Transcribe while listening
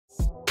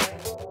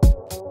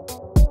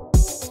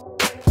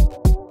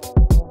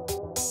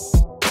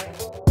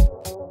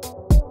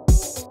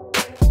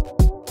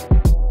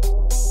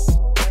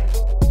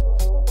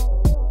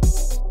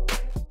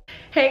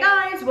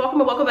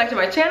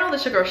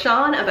it's your girl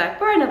Sean. I'm back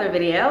for another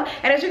video.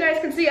 And as you guys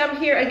can see, I'm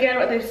here again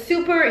with a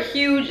super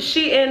huge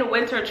Shein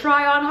winter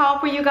try-on haul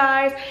for you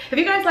guys. If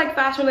you guys like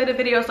fashion-related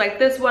videos like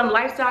this one,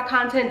 lifestyle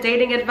content,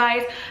 dating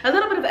advice, a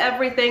little bit of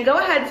everything, go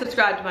ahead and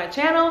subscribe to my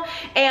channel.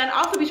 And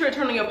also be sure to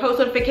turn on your post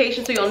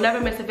notifications so you'll never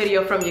miss a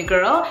video from your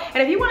girl.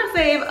 And if you want to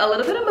save a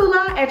little bit of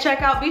moolah at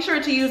checkout, be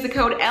sure to use the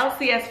code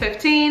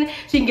LCS15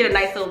 so you can get a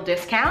nice little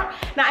discount.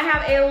 Now, I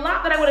have a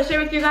lot that I want to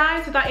share with you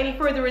guys. Without any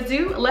further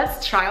ado,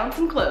 let's try on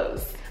some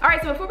clothes. All right,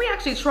 so before we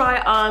actually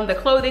try on the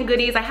clothing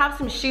goodies, I have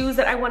some shoes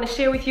that I want to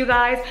share with you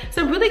guys.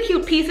 Some really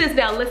cute pieces.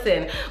 Now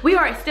listen, we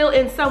are still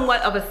in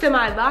somewhat of a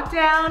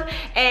semi-lockdown,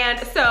 and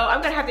so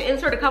I'm gonna have to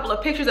insert a couple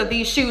of pictures of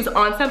these shoes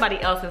on somebody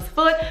else's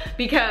foot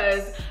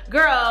because,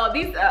 girl,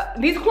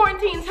 these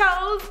quarantine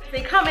toes,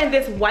 they come in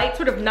this white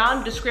sort of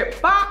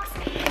nondescript box,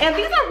 and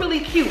these are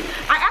really cute.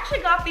 I actually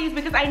got these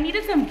because I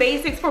needed some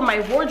basics for my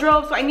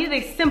wardrobe, so I needed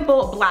a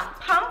simple black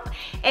pump,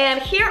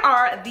 and here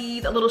are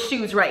these little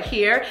shoes right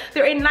here.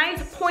 They're a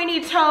nice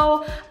pointy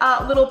toe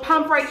little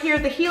pump right here.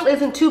 The heel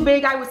isn't too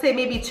big. I would say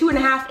maybe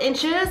 2.5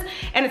 inches,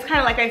 and it's kind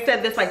of, like I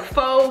said, this like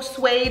faux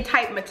suede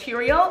type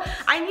material.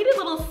 I needed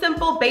little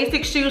simple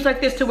basic shoes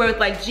like this to wear with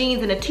like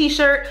jeans and a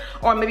t-shirt,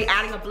 or maybe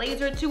adding a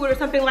blazer to it or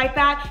something like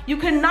that. You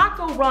cannot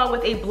go wrong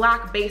with a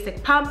black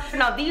basic pump.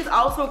 Now these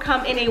also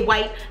come in a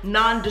white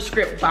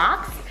nondescript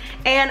box,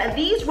 and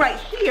these right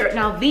here,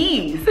 now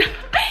these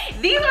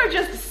are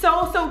just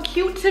so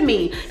cute to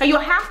me. Now you'll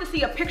have to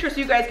see a picture so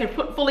you guys can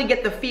fully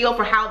get the feel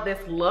for how this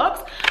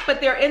looks, but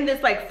they're in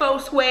this like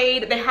faux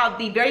suede. They have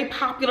the very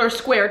popular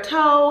square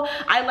toe.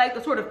 I like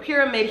the sort of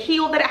pyramid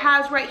heel that it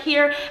has right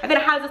here, and then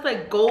it has this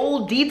like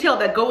gold detail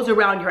that goes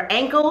around your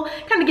ankle,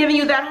 kind of giving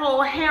you that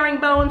whole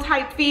herringbone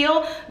type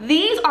feel.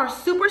 These are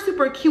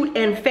super cute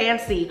and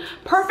fancy.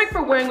 Perfect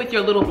for wearing with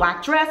your little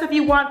black dress if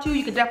you want to.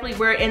 You could definitely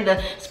wear it in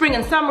the spring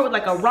and summer with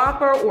like a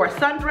romper or a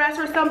sundress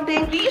or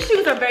something. These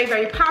shoes are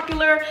very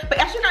popular, but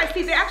as you guys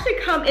see, they actually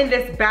come in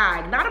this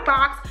bag, not a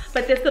box,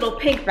 but this little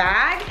pink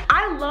bag.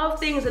 I love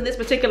things in this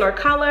particular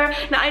color.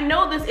 Now I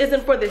know this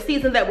isn't for the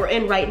season that we're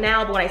in right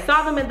now, but when I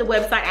saw them in the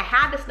website, I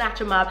had to snatch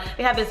them up.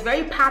 They have this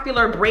very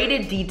popular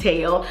braided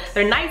detail.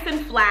 They're nice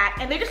and flat,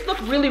 and they just look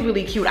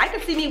really cute. I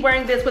could see me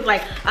wearing this with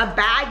like a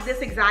bag this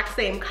exact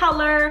same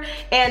color,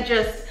 and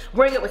just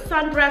wearing it with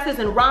sundresses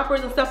and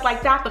rompers and stuff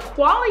like that. The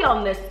quality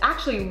on this is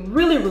actually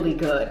really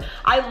good.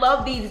 I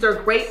love these. These are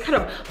great kind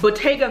of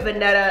Bottega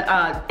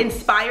Veneta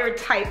inspired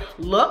type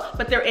look,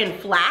 but they're in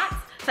flats.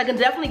 So I can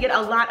definitely get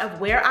a lot of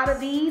wear out of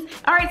these.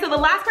 All right, so the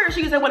last pair of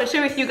shoes I want to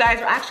share with you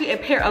guys are actually a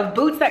pair of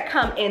boots that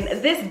come in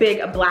this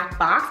big black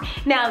box.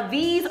 Now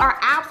these are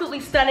absolutely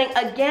stunning.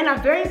 Again, a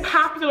very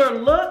popular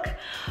look,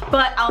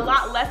 but a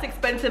lot less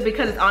expensive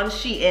because it's on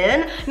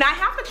Shein. Now I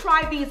have to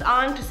try these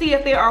on to see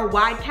if they are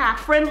wide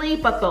calf friendly,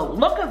 but the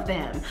look of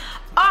them,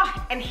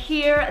 and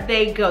here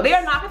they go. They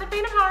are not for the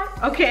faint of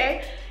heart,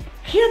 okay?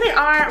 Here they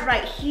are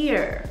right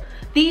here.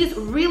 These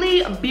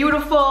really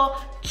beautiful,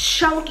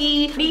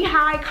 chunky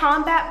knee-high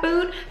combat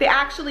boot. They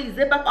actually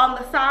zip up on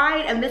the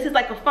side, and this is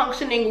like a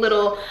functioning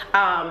little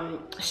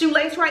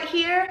shoelace right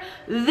here.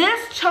 This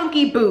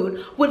chunky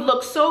boot would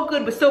look so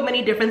good with so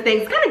many different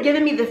things. Kind of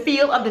giving me the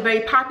feel of the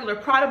very popular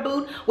Prada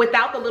boot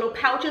without the little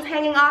pouches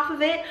hanging off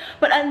of it,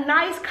 but a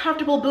nice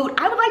comfortable boot.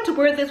 I would like to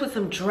wear this with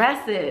some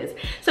dresses,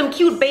 some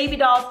cute baby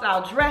doll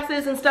style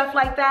dresses and stuff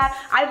like that.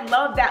 I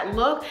love that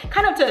look,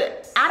 kind of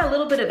to add a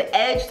little bit of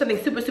edge,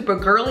 something super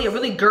girly, a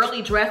really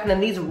girly dress, and then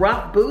these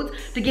rough boots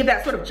to give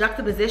that sort of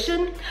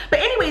juxtaposition. But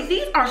anyways,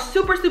 these are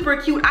super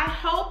cute. I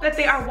hope that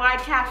they are wide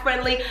calf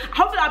friendly.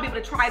 Hopefully I'll be able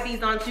to try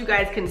these on so you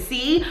guys can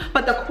see,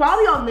 but the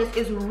quality on this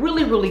is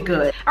really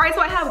good. All right, so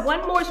I have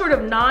one more sort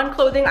of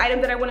non-clothing item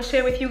that I want to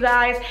share with you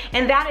guys,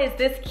 and that is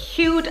this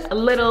cute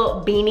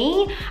little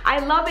beanie. I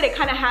love it. It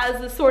kind of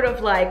has this sort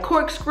of like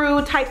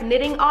corkscrew type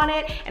knitting on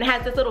it, and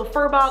has this little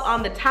fur ball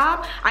on the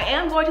top. I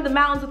am going to the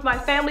mountains with my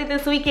family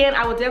this weekend.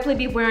 I will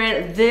definitely be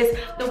wearing this.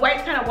 The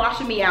white's kind of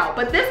washing me out,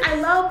 but this, I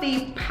love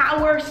the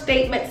power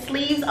statement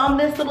sleeves on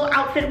this little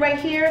outfit right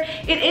here.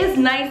 It is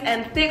nice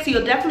and thick, so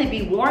you'll definitely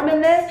be warm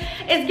in this.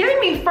 It's giving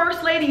me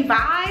first lady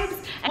vibes.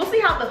 We'll see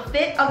how the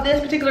fit of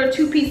this particular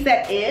two-piece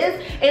set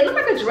is. It looks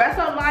like a dress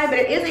online, but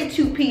it is a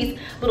two-piece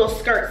little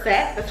skirt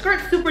set. The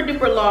skirt's super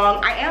duper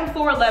long. I am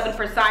 4'11"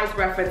 for size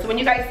reference, so when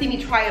you guys see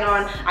me try it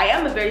on, I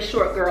am a very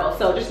short girl,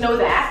 so just know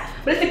that.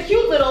 But it's a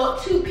cute little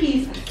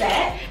two-piece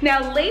set.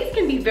 Now lace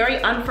can be very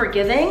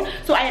unforgiving,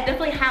 so I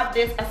definitely have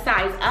this a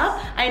size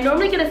up. I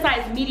normally get a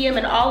size medium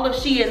in all of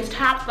Shein's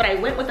tops, but I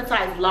went with a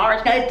size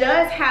large. Now it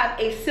does have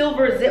a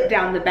silver zip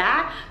down the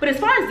back, but as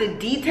far as the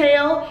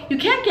detail, you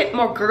can't get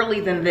more girly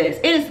than this.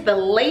 It is the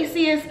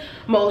laciest,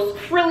 most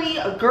frilly,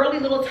 girly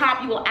little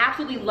top. You will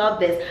absolutely love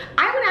this.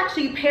 I would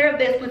actually pair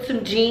this with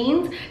some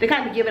jeans to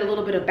kind of give it a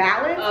little bit of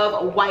balance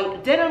of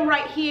white denim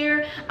right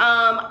here.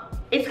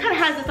 it kind of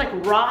has this like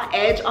raw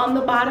edge on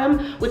the bottom,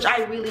 which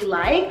I really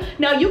like.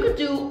 Now you could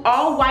do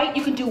all white,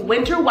 you can do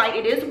winter white,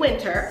 it is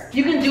winter.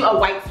 You can do a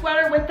white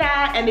sweater with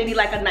that and maybe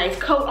like a nice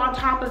coat on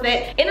top of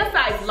it. In a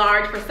size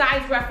large, for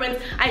size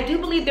reference, I do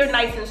believe they're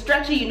nice and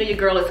stretchy. You know your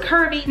girl is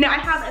curvy. Now I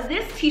have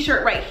this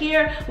t-shirt right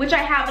here, which I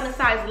have in a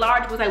size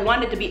large because I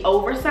wanted to be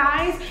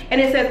oversized. And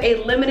it says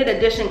a limited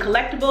edition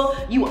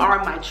collectible, you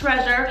are my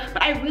treasure.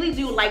 But I really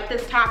do like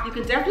this top. You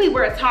can definitely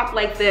wear a top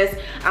like this.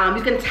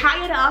 You can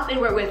tie it up and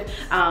wear it with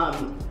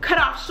cut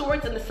off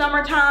shorts in the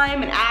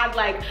summertime and add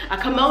like a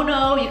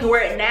kimono. You can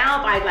wear it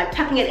now by like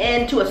tucking it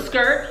into a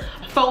skirt.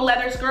 A faux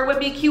leather skirt would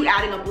be cute,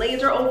 adding a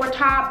blazer over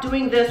top,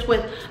 doing this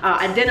with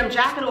a denim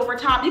jacket over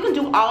top. You can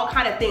do all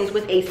kind of things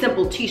with a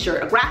simple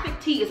t-shirt. A graphic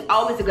tee is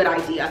always a good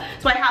idea.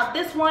 So I have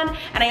this one,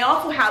 and I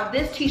also have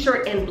this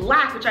t-shirt in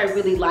black, which I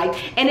really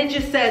like, and it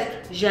just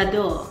says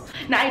j'adore.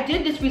 Now I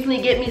did just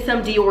recently get me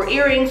some Dior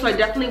earrings, so I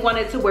definitely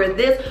wanted to wear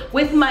this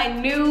with my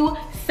new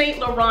Saint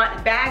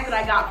Laurent bag that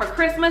I got for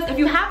Christmas. If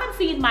you haven't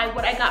seen my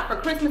what I got for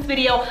Christmas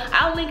video,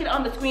 I'll link it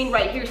on the screen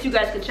right here so you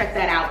guys can check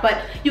that out.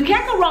 But you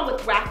can't go wrong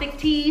with graphic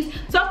tees.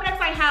 So up next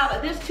I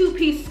have this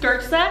two-piece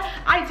skirt set.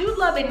 I do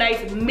love a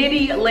nice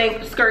midi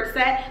length skirt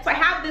set. So I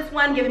have this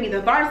one giving me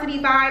the varsity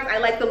vibes. I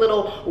like the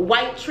little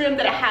white trim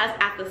that it has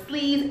at the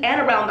sleeves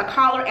and around the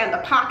collar and the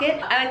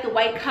pocket. I like the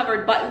white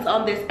covered buttons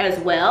on this as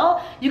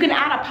well. You can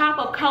add a pop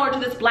of color to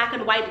this black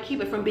and white to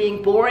keep it from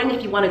being boring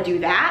if you want to do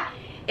that.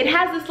 It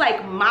has this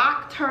like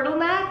mock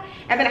turtleneck,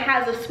 and then it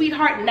has a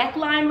sweetheart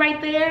neckline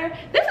right there.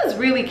 This is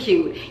really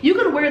cute. You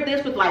could wear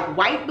this with like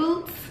white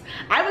boots.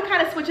 I would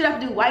kind of switch it up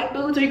and do white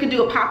boots, or you can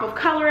do a pop of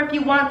color if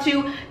you want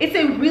to. It's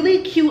a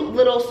really cute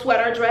little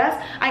sweater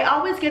dress. I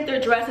always get their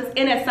dresses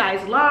in a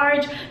size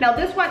large. Now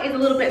this one is a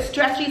little bit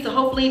stretchy, so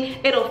hopefully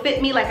it'll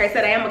fit me. Like I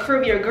said, I am a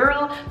curvier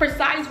girl. For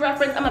size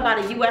reference, I'm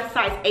about a US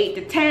size 8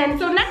 to 10.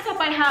 So next up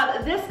I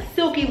have this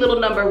silky little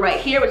number right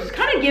here, which is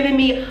kind of giving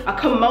me a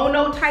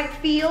kimono type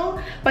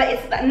feel, but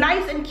it's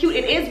nice and cute.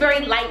 It is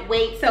very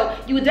lightweight, so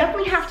you would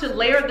definitely have to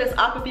layer this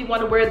up if you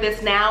want to wear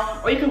this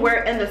now, or you can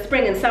wear it in the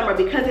spring and summer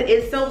because it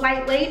is so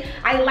lightweight.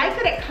 I like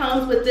that it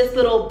comes with this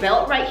little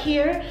belt right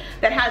here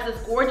that has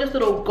this gorgeous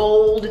little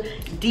gold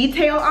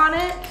detail on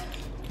it.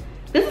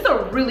 This is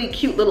a really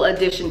cute little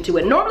addition to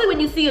it. Normally when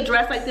you see a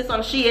dress like this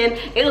on Shein,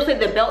 it'll say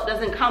the belt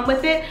doesn't come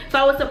with it. So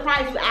I was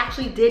surprised you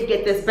actually did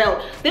get this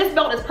belt. This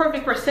belt is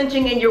perfect for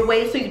cinching in your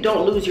waist so you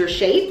don't lose your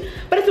shape.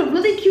 But it's a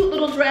really cute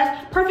little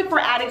dress, perfect for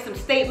adding some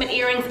statement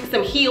earrings,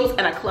 some heels,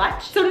 and a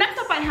clutch. So next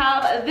up I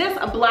have this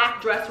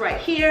black dress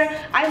right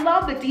here. I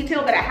love the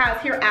detail that it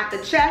has here at the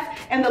chest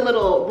and the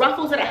little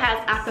ruffles that it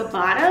has at the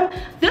bottom.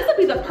 This would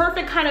be the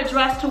perfect kind of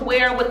dress to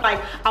wear with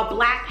like a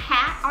black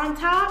hat on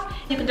top.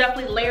 You can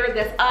definitely layer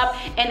this up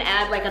and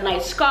add like a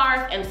nice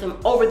scarf and some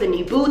over the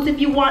knee boots if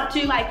you want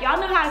to. Like, y'all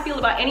know how I feel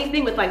about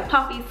anything with like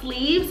puffy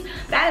sleeves.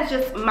 That is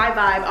just my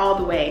vibe all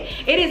the way.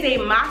 It is a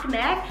mock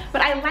neck,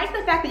 but I like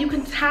the fact that you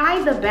can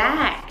tie the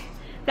back.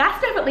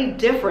 That's definitely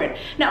different.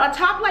 Now a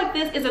top like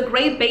this is a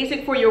great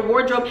basic for your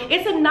wardrobe.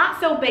 It's a not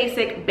so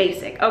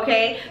basic,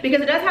 okay?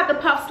 Because it does have the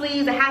puff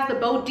sleeves, it has the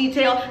bow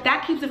detail.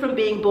 That keeps it from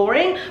being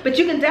boring, but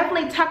you can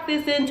definitely tuck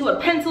this into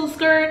a pencil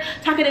skirt,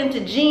 tuck it into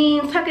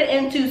jeans, tuck it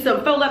into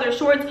some faux leather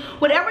shorts,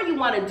 whatever you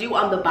want to do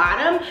on the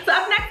bottom. So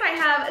up next I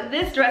have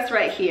this dress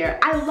right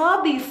here. I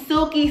love these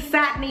silky,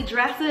 satiny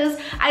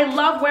dresses. I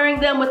love wearing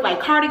them with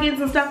like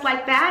cardigans and stuff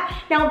like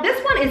that. Now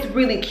this one is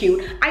really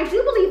cute. I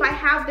do believe I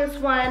have this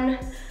one.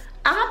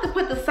 I'll have to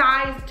put the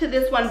size to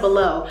this one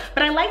below,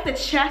 but I like the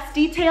chest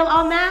detail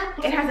on that.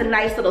 It has a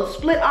nice little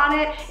split on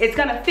it. It's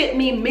gonna fit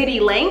me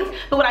midi length,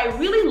 but what I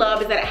really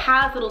love is that it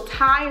has little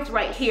ties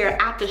right here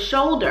at the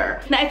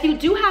shoulder. Now if you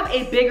do have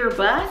a bigger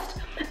bust,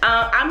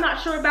 I'm not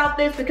sure about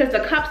this because the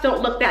cups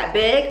don't look that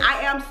big.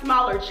 I am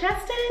smaller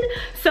chested,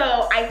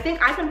 so I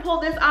think I can pull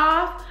this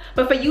off.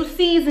 But for you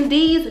C's and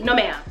D's, no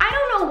ma'am. I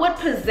don't know what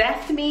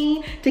possessed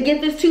me to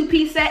get this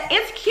two-piece set.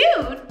 It's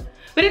cute,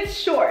 but it's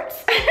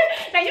shorts.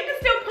 Now you can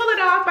still pull it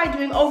off by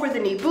doing over the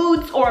knee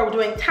boots or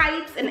doing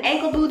tights and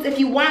ankle boots if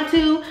you want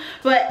to,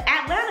 but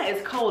Atlanta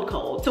is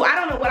cold. So I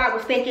don't know what I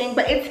was thinking,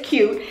 but it's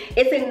cute.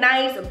 It's a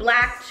nice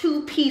black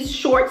two-piece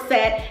short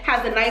set,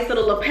 has a nice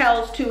little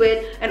lapels to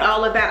it and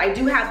all of that. I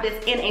do have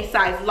this in a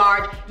size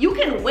large. You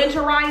can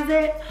winterize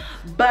it,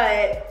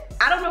 but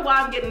I don't know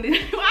why I'm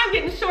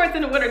getting shorts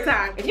in the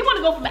wintertime. If you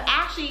wanna go from the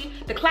ashy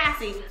to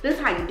classy, this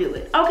is how you do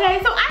it, okay?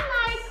 So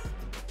I like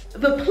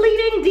the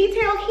pleating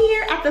detail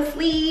here at the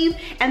sleeve,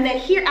 and then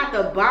here at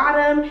the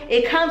bottom,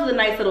 it comes with a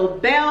nice little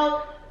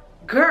belt.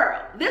 Girl,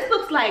 this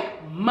looks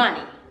like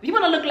money. If you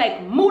wanna look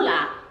like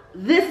moolah,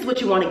 this is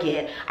what you wanna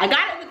get. I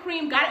got it in the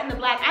cream, got it in the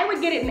black. I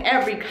would get it in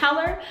every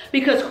color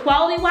because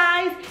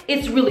quality-wise,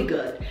 it's really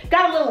good.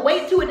 Got a little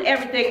weight to it and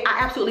everything. I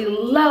absolutely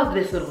love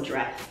this little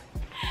dress.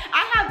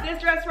 I have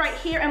this dress right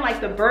here in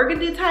like the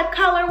burgundy type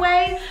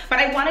colorway, but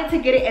I wanted to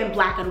get it in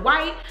black and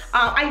white.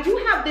 I do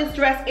have this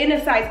dress in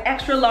a size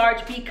extra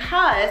large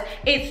because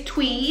it's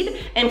tweed,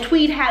 and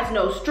tweed has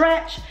no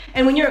stretch.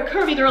 And when you're a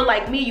curvy girl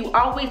like me, you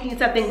always need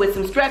something with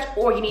some stretch,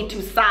 or you need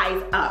to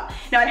size up.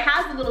 Now it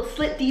has a little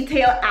slit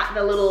detail at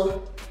the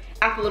little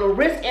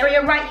wrist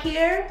area right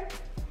here.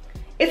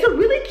 It's a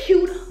really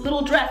cute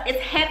little dress. It's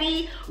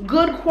heavy,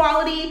 good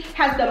quality,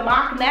 has the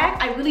mock neck.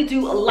 I really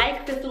do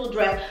like this little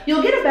dress.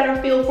 You'll get a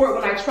better feel for it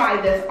when I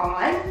try this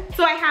on.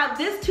 So I have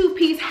this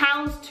two-piece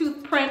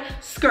houndstooth print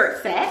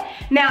skirt set.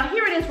 Now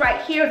here it is right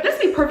here. This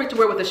would be perfect to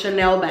wear with a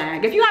Chanel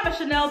bag. If you have a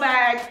Chanel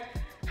bag,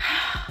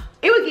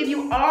 it would give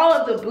you all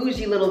of the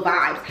bougie little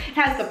vibes. It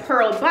has the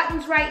pearl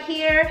buttons right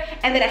here,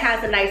 and then it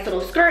has a nice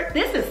little skirt.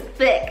 This is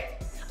thick.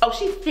 Oh,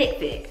 she's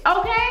thick,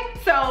 okay?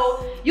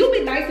 So you'll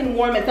be nice and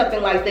warm in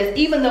something like this,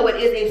 even though it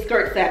is a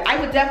skirt set. I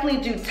would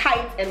definitely do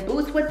tights and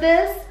boots with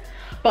this,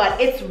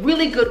 but it's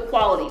really good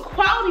quality.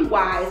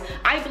 Quality-wise,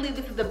 I believe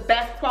this is the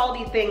best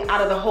quality thing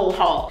out of the whole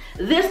haul.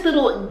 This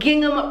little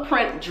gingham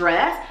print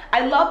dress,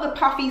 I love the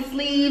puffy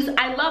sleeves.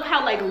 I love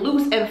how like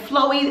loose and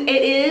flowy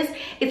it is.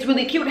 It's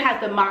really cute. It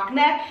has the mock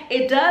neck.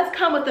 It does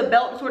come with the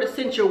belt to sort of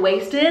cinch your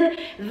waist in.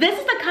 This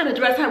is the kind of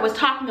dress I was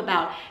talking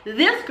about.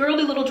 This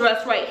girly little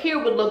dress right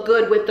here would look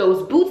good with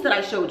those boots that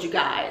I showed you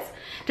guys,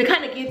 to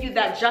kind of give you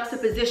that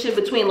juxtaposition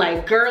between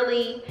like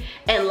girly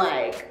and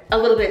like a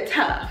little bit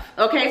tough,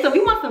 okay? So if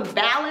you want some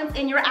balance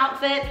in your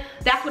outfit,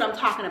 that's what I'm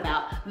talking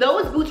about.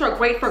 Those boots are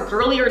great for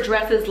girlier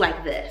dresses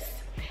like this.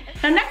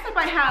 Now next up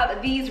I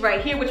have these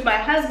right here, which my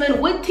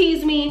husband would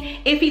tease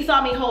me if he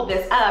saw me hold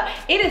this up.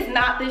 It is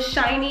not this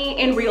shiny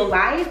in real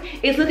life.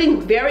 It's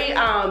looking very,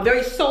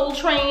 very Soul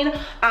Train,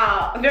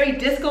 very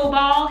disco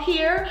ball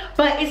here,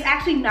 but it's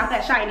actually not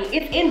that shiny.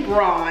 It's in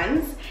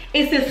bronze.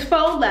 It's this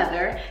faux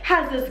leather,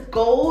 has this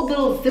gold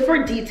little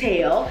zipper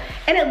detail,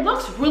 and it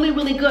looks really,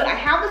 really good. I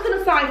have this in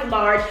a size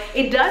large.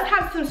 It does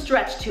have some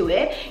stretch to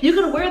it. You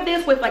can wear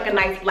this with like a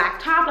nice black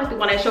top, like the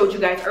one I showed you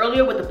guys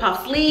earlier with the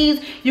puff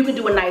sleeves. You can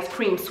do a nice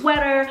cream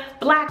sweater,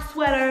 black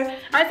sweater.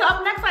 All right, so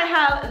up next I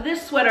have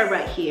this sweater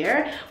right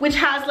here, which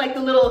has like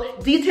the little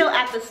detail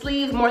at the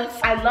sleeves.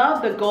 I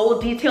love the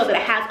gold detail that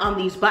it has on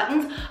these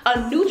buttons.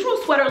 A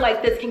neutral sweater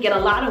like this can get a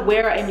lot of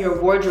wear in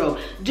your wardrobe.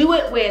 Do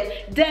it with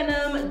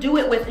denim,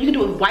 you can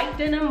do it with white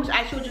denim, which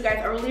I showed you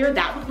guys earlier.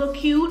 That would look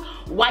cute.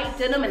 White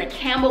denim and a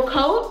camel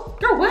coat.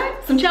 Girl,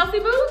 what? Some Chelsea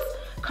boots?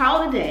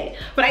 Call it a day.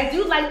 But I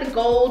do like the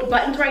gold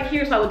buttons right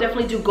here, so I would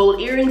definitely do gold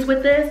earrings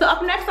with this. So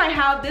up next I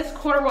have this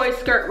corduroy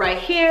skirt right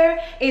here.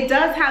 It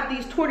does have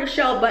these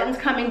tortoiseshell buttons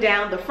coming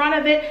down the front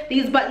of it.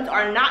 These buttons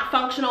are not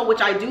functional,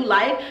 which I do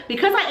like.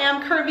 Because I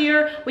am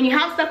curvier, when you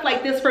have stuff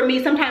like this for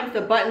me, sometimes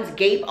the buttons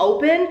gape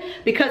open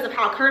because of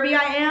how curvy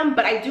I am,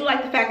 but I do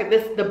like the fact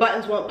that the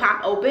buttons won't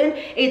pop open.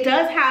 It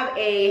does have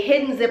a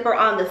hidden zipper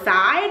on the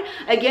side.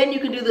 Again, you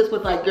can do this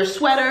with like your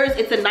sweaters.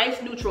 It's a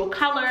nice neutral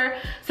color,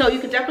 so you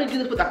can definitely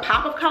do this with a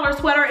pop of color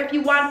sweater if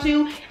you want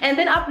to. And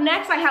then up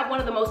next I have one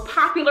of the most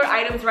popular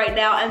items right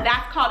now, and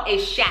that's called a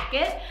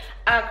shacket.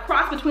 A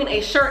cross between a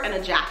shirt and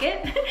a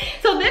jacket.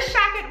 So this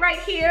jacket right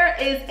here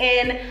is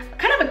in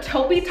kind of a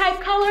taupey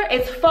type color.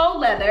 It's faux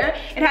leather.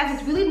 It has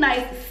these really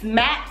nice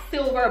matte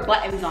silver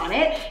buttons on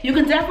it. You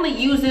can definitely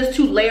use this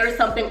to layer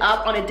something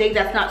up on a day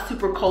that's not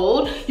super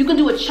cold. You can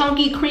do a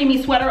chunky,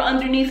 creamy sweater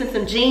underneath and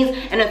some jeans,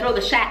 and then throw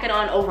the jacket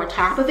on over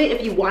top of it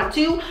if you want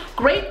to.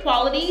 Great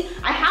quality.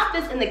 I have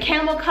this in the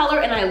camel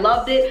color and I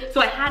loved it,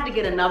 so I had to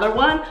get another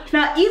one.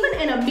 Now,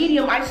 even in a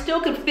medium, I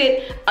still could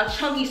fit a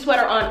chunky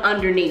sweater on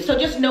underneath. So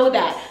just know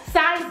that.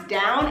 Size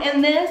down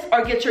in this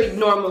or get your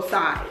normal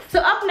size. So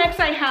up next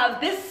I have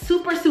this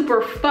super,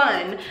 super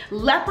fun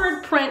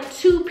leopard print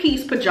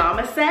two-piece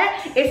pajama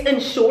set. It's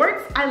in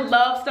shorts. I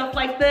love stuff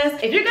like this.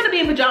 If you're gonna be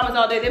in pajamas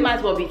all day, they might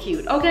as well be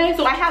cute, okay?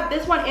 So I have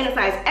this one in a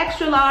size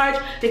extra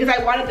large because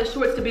I wanted the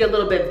shorts to be a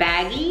little bit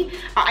baggy.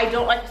 I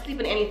don't like to sleep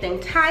in anything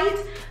tight.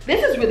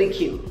 This is really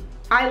cute.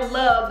 I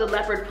love the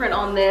leopard print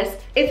on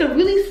this. It's a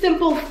really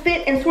simple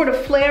fit and sort of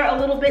flare a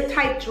little bit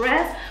type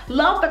dress.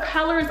 Love the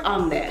colors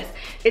on this.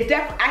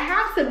 I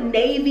have some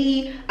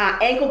navy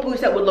ankle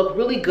boots that would look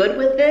really good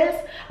with this,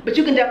 but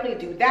you can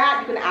definitely do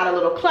that. You can add a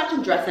little clutch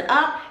and dress it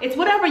up. It's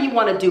whatever you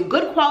want to do.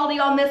 Good quality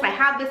on this. I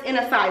have this in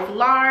a size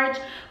large,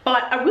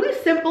 but a really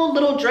simple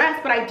little dress,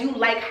 but I do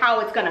like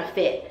how it's gonna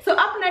fit. So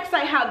up next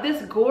I have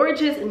this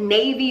gorgeous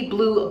navy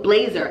blue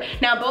blazer.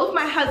 Now both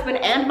my husband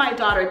and my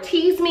daughter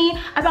teased me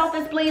about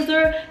this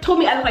blazer, told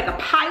me I look like a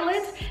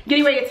pilot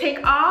getting ready to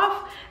take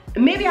off.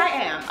 Maybe I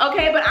am,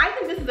 okay? But I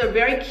think this is a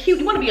very cute,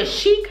 you wanna be a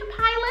chic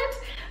pilot?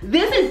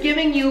 This is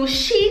giving you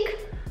chic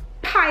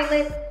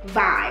pilot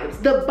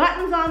vibes. The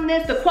buttons on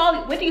this, the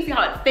quality, wait till you see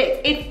how it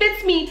fits. It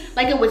fits me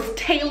like it was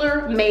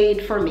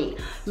tailor-made for me.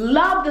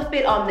 Love the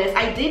fit on this.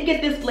 I did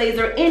get this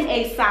blazer in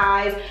a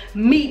size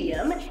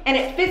medium, and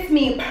it fits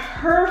me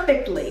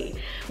perfectly.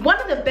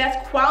 One of the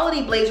best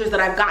quality blazers that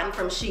I've gotten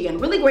from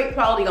Shein. Really great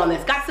quality on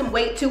this. Got some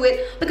weight to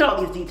it. Look at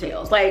all these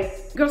details.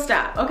 Like, girl,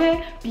 stop,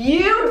 okay?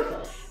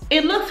 Beautiful.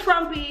 It looks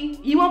frumpy.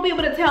 You won't be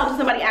able to tell until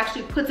somebody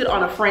actually puts it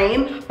on a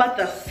frame, but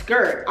the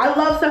skirt. I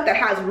love stuff that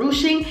has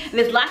ruching, and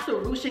there's lots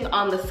of ruching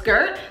on the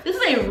skirt. This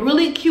is a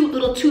really cute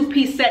little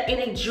two-piece set in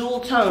a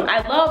jewel tone.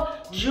 I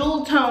love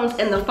jewel tones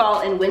in the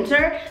fall and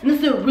winter, and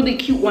this is a really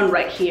cute one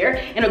right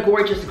here in a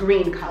gorgeous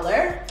green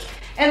color.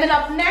 And then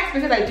up next,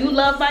 because I do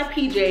love my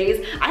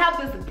PJs, I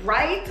have this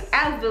bright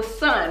as the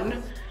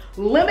sun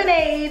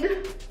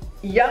lemonade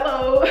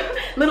yellow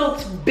little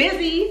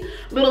busy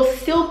little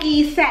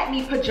silky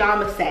satiny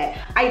pajama set.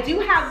 I do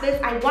have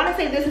this. I want to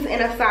say this is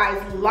in a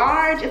size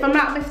large if I'm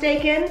not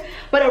mistaken,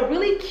 but a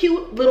really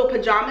cute little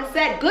pajama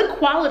set. Good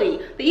quality.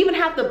 They even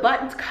have the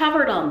buttons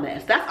covered on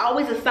this. That's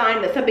always a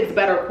sign that something's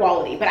better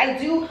quality. But I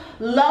do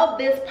love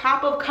this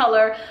pop of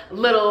color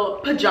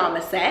little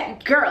pajama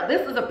set. Girl,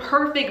 this is a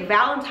perfect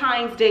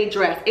Valentine's Day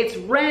dress. It's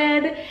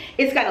red.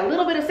 It's got a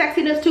little bit of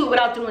sexiness to it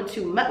without doing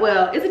too much.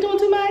 Well, is it doing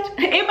too much?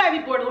 It might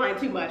be borderline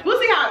too much. We'll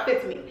see how it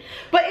fits me.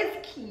 But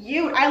it's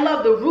cute. I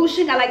love the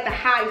ruching. I like the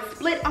high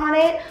split on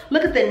it.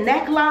 Look at the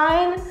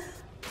neckline.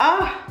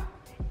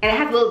 And it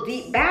has a little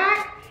deep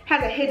back.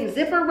 Has a hidden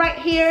zipper right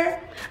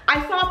here.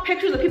 I saw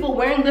pictures of people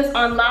wearing this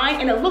online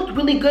and it looked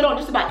really good on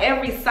just about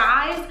every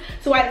size,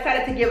 so I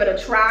decided to give it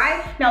a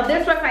try. Now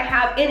this dress I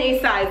have in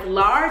a size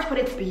large, but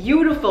it's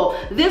beautiful.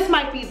 This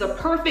might be the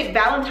perfect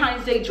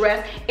Valentine's Day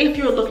dress if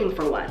you're looking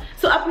for one.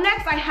 So up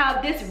next I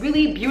have this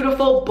really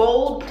beautiful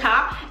bold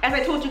top. As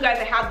I told you guys,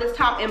 I have this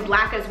top in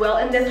black as well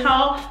in this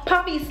haul.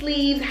 Puffy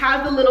sleeves,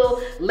 has the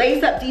little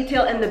lace up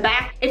detail in the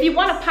back. If you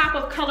want a pop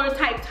of color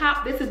type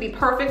top, this would be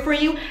perfect for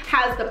you.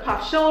 Has the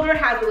puff shoulder,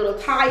 has the little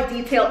tie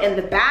detail in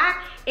the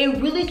back. A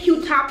really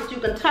cute top that you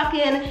can tuck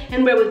in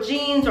and wear with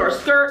jeans or a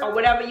skirt or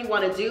whatever you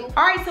want to do.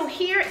 All right, so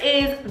here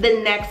is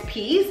the next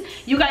piece.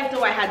 You guys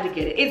know I had to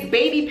get it. It's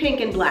baby pink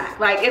and black.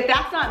 Like, if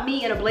that's not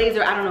me in a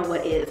blazer, I don't know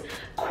what is.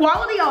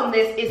 Quality on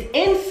this is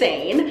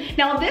insane.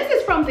 Now this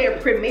is from their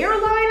premier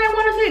line, I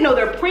want to say. No,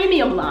 their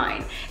premium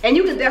line. And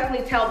you can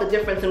definitely tell the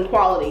difference in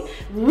quality.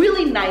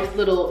 Really nice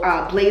little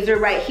blazer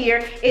right here.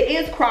 It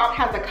is cropped,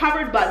 has the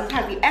covered buttons,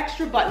 has the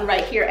extra button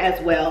right here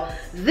as well.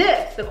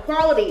 This, the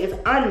quality is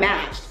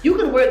unmatched. You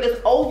can wear this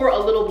over a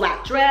little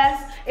black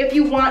dress if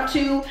you want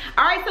to.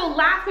 All right, so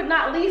last but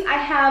not least, I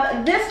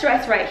have this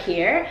dress right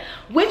here,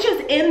 which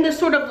is in this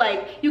sort of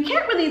like, you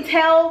can't really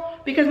tell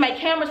because my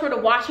camera's sort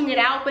of washing it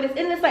out, but it's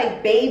in this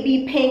like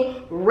baby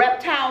pink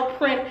reptile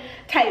print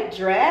type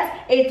dress.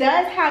 It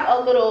does have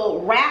a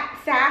little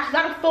wrap sash. It's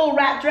not a full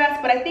wrap dress,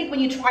 but I think when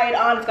you try it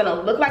on, it's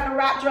gonna look like a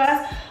wrap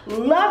dress.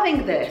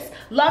 Loving this.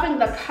 Loving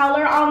the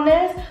color on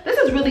this. This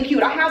is really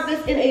cute. I have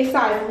this in a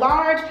size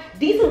large.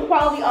 Decent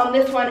quality on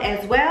this one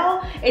as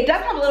well. It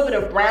does have a little bit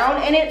of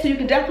brown in it, so you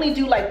can definitely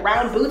do like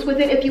brown boots with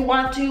it if you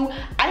want to.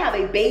 I have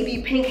a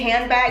baby pink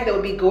handbag that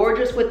would be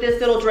gorgeous with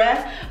this little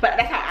dress, but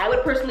that's how I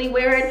would personally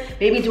wear it.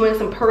 Maybe doing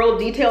some pearl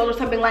details or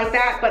something like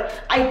that,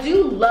 but I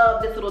do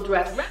love this little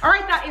dress. All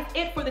right, that is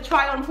it for the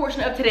try on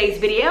portion of today's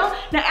video.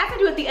 Now, as I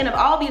do at the end of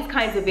all these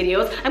kinds of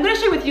videos, I'm gonna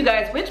share with you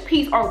guys which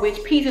piece or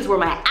which pieces were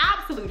my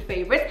absolute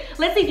favorites.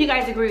 Let's see if you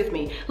guys agree with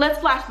me. Let's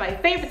flash my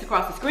favorites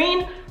across the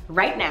screen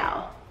right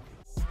now.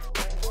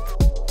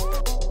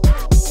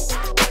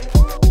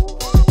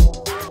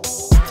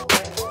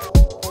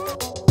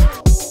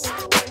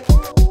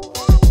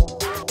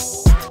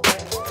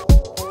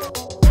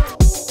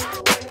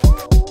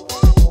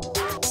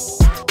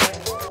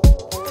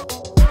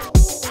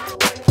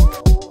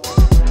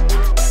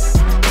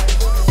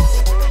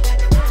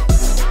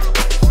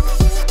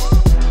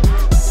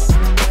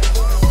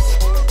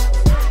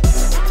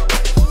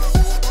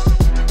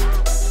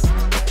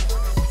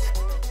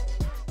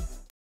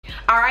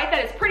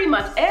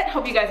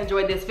 Hope you guys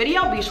enjoyed this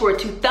video. Be sure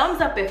to thumbs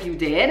up if you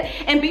did,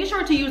 and be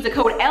sure to use the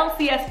code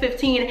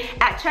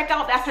LCS15 at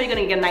checkout. That's how you're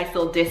gonna get a nice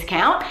little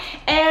discount.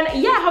 And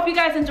yeah, I hope you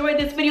guys enjoyed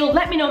this video.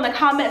 Let me know in the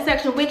comment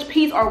section which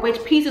piece or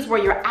which pieces were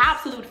your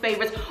absolute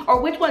favorites,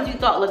 or which ones you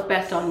thought looked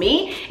best on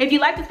me. If you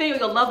like this video,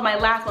 you'll love my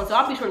last one, so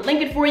I'll be sure to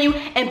link it for you,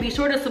 and be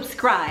sure to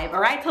subscribe.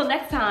 All right, till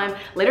next time,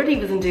 later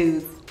divas and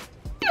dudes.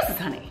 Deuces,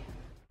 honey.